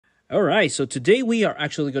Alright, so today we are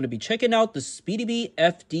actually going to be checking out the SpeedyBee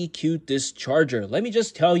FDQ Discharger. Let me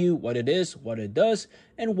just tell you what it is, what it does,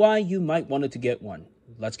 and why you might want to get one.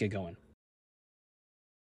 Let's get going.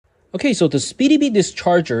 Okay, so the SpeedyBee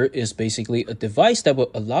Discharger is basically a device that will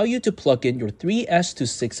allow you to plug in your 3S to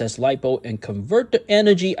 6S LiPo and convert the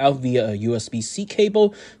energy out via a USB-C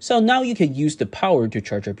cable. So now you can use the power to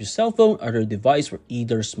charge up your cell phone, other device, or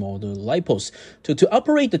either smaller LiPos. So to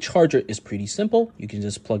operate the charger is pretty simple. You can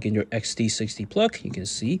just plug in your XT60 plug. You can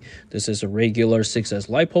see this is a regular 6S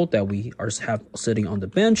LiPo that we have sitting on the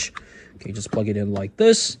bench. Okay, just plug it in like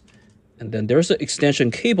this. And then there's an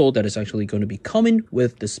extension cable that is actually going to be coming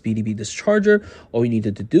with the SpeedyBee Discharger. All you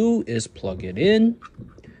needed to do is plug it in.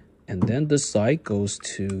 And then this side goes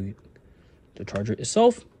to the charger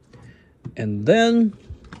itself. And then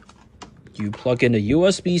you plug in the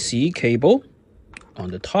USB-C cable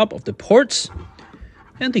on the top of the ports.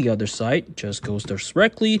 And the other side just goes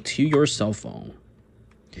directly to your cell phone.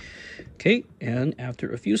 Okay, and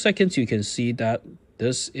after a few seconds, you can see that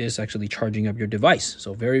this is actually charging up your device.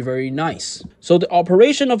 So very, very nice. So the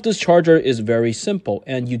operation of this charger is very simple,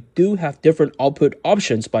 and you do have different output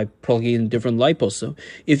options by plugging in different LiPos. So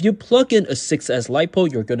if you plug in a 6S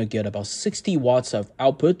LiPo, you're going to get about 60 watts of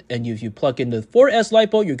output. And if you plug in the 4S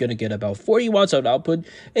LiPo, you're going to get about 40 watts of output. And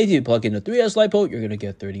if you plug in the 3S LiPo, you're going to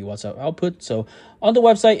get 30 watts of output. So on the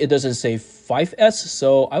website, it doesn't say 5S.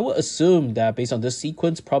 So I would assume that based on this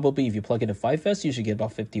sequence, probably if you plug in a 5S, you should get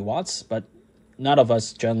about 50 watts. But none of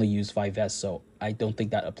us generally use 5S, so I don't think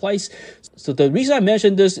that applies. So the reason I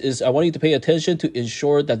mentioned this is I want you to pay attention to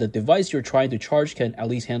ensure that the device you're trying to charge can at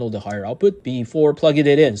least handle the higher output before plugging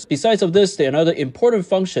it in. Besides of this, another important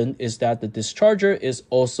function is that the discharger is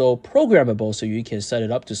also programmable, so you can set it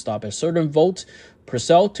up to stop at certain volt per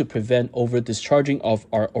cell to prevent over discharging of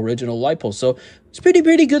our original LiPo. So it's pretty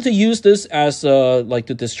good to use this as like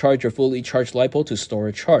to discharge your fully charged LiPo to store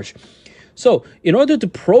a charge. So in order to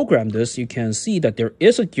program this, you can see that there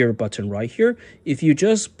is a gear button right here. If you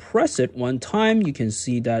just press it one time, you can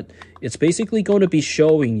see that it's basically going to be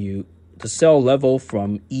showing you the cell level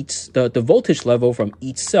from each, the voltage level from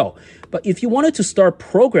each cell. But if you wanted to start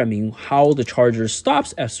programming how the charger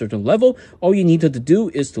stops at a certain level, all you needed to do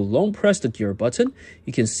is to long press the gear button.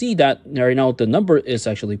 You can see that right now the number is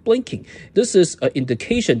actually blinking. This is an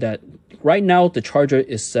indication that right now the charger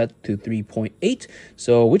is set to 3.8,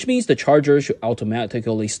 so which means the charger should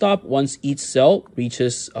automatically stop once each cell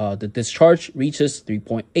reaches the discharge reaches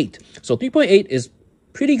 3.8. So 3.8 is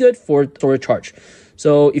pretty good for storage charge.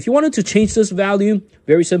 So if you wanted to change this value,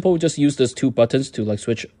 very simple, just use these two buttons to like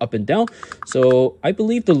switch up and down. So I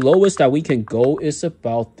believe the lowest that we can go is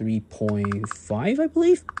about 3.5, I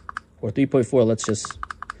believe, or 3.4. Let's just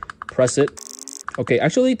press it. Okay,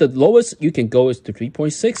 actually the lowest you can go is to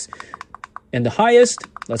 3.6. And the highest,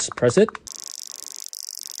 let's press it.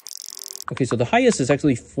 Okay, so the highest is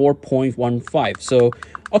actually 4.15. So,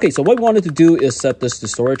 okay, so what we wanted to do is set this to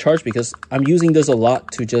storage charge because I'm using this a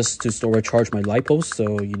lot to storage charge my LiPos.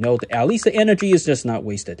 So, you know, at least the energy is just not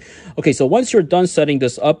wasted. Okay, so once you're done setting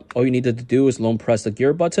this up, all you needed to do is long press the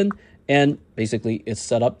gear button. And basically, it's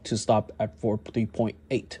set up to stop at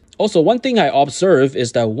 3.8. Also, one thing I observe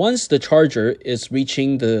is that once the charger is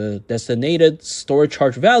reaching the designated storage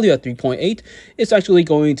charge value at 3.8, it's actually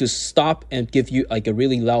going to stop and give you like a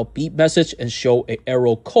really loud beep message and show an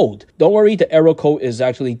error code. Don't worry, the error code is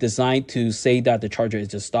actually designed to say that the charger is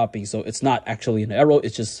just stopping. So it's not actually an error,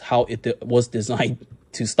 it's just how it was designed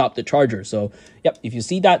to stop the charger. So, yep, if you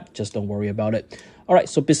see that, just don't worry about it. All right,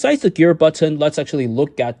 so besides the gear button, let's actually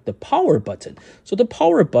look at the power button. So the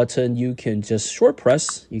power button, you can just short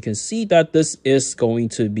press. You can see that this is going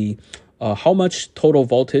to be how much total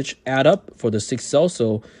voltage add up for the 6 cells.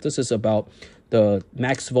 So this is about the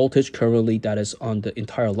max voltage currently that is on the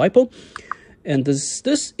entire LiPo. And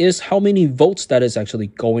this is how many volts that is actually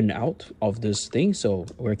going out of this thing. So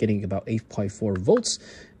we're getting about 8.4 volts.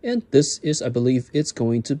 And this is, I believe, it's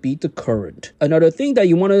going to be the current. Another thing that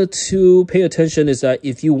you wanted to pay attention is that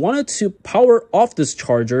if you wanted to power off this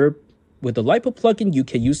charger with the LiPo plugin, you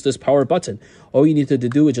can use this power button. All you need to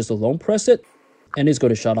do is just long press it, and it's going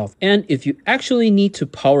to shut off. And if you actually need to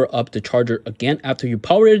power up the charger again after you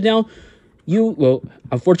power it down, you will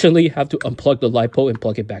unfortunately have to unplug the LiPo and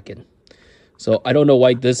plug it back in. So I don't know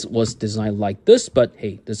why this was designed like this, but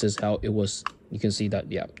hey, this is how it was. You can see that,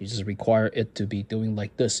 yeah, you just require it to be doing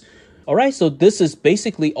like this. All right, so this is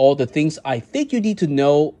basically all the things I think you need to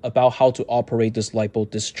know about how to operate this LiPo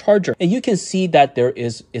discharger. And you can see that there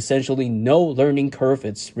is essentially no learning curve.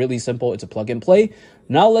 It's really simple. It's a plug and play.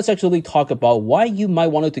 Now let's actually talk about why you might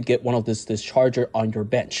want to get one of this discharger on your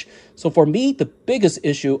bench. So for me, the biggest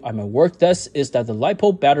issue on my work desk is that the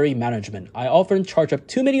LiPo battery management. I often charge up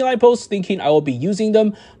too many LiPos thinking I will be using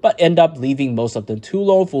them, but end up leaving most of them too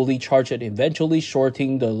long, fully charged, and eventually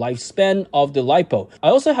shortening the lifespan of the LiPo. I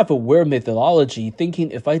also have a weird methodology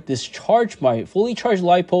thinking if I discharge my fully charged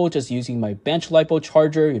LiPo just using my bench LiPo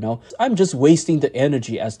charger, I'm just wasting the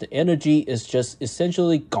energy, as the energy is just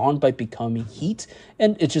essentially gone by becoming heat,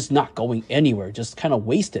 and it's just not going anywhere, just kind of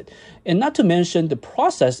wasted. And not to mention the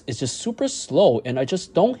process is just super slow, and I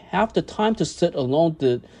just don't have the time to sit alone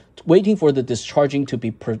waiting for the discharging to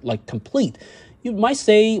be complete. You might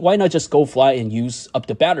say, why not just go fly and use up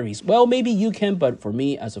the batteries? Well, maybe you can, but for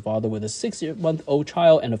me, as a father with a 6-month-old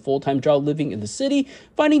child and a full-time job living in the city,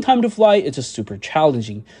 finding time to fly is just super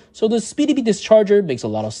challenging. So the SpeedyBee Discharger makes a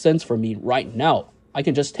lot of sense for me right now. I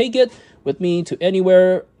can just take it with me to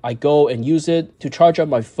anywhere I go and use it to charge up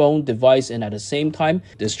my phone device, and at the same time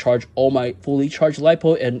discharge all my fully charged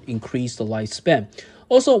LiPo and increase the lifespan.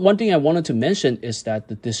 Also, one thing I wanted to mention is that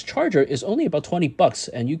the discharger is only about $20,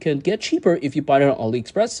 and you can get cheaper if you buy it on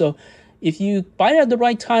AliExpress. So if you buy it at the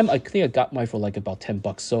right time, I think I got mine for like about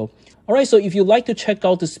 $10. So alright, so if you'd like to check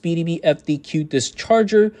out the SpeedyBee FDQ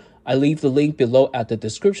Discharger, I leave the link below at the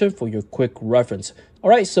description for your quick reference.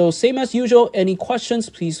 Alright, so same as usual, any questions,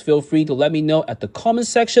 please feel free to let me know at the comment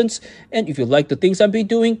sections. And if you like the things I've been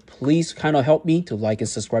doing, please kind of help me to like and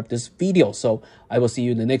subscribe this video. So I will see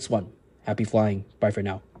you in the next one. Happy flying. Bye for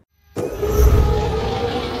now.